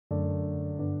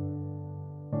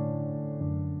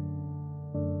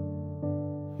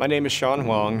My name is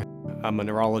Hwang. I'm a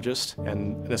neurologist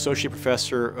and an associate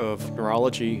professor of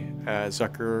neurology at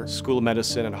Zucker School of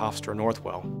Medicine at Hofstra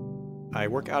Northwell. I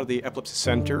work out of the epilepsy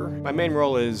center. My main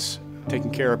role is taking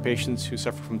care of patients who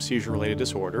suffer from seizure-related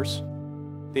disorders.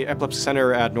 The epilepsy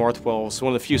center at Northwell is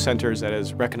one of the few centers that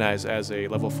is recognized as a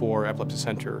level 4 epilepsy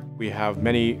center. We have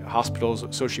many hospitals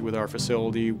associated with our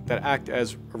facility that act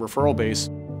as a referral base.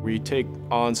 We take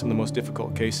on some of the most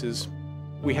difficult cases.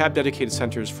 We have dedicated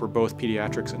centers for both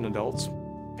pediatrics and adults.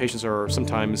 Patients are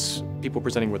sometimes people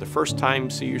presenting with a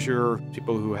first-time seizure,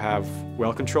 people who have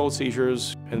well-controlled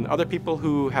seizures, and other people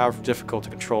who have difficult to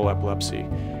control epilepsy,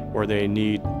 where they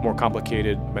need more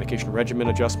complicated medication regimen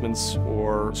adjustments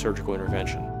or surgical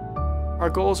intervention.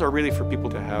 Our goals are really for people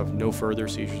to have no further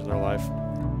seizures in their life.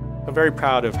 I'm very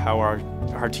proud of how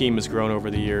our team has grown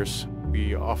over the years.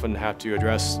 We often have to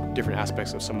address different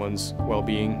aspects of someone's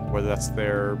well-being, whether that's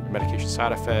their medication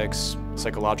side effects,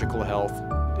 psychological health.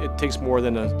 It takes more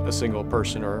than a single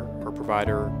person or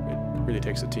provider. It really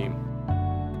takes a team.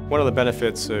 One of the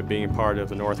benefits of being part of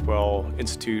the Northwell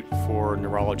Institute for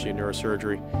Neurology and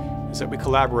Neurosurgery is that we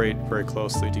collaborate very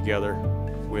closely together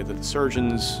with the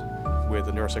surgeons, with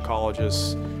the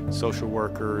neuropsychologists, social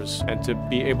workers, and to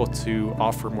be able to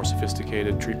offer more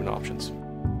sophisticated treatment options.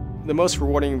 The most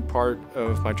rewarding part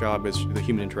of my job is the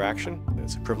human interaction.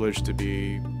 It's a privilege to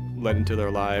be let into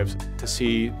their lives. To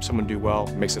see someone do well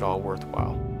makes it all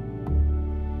worthwhile.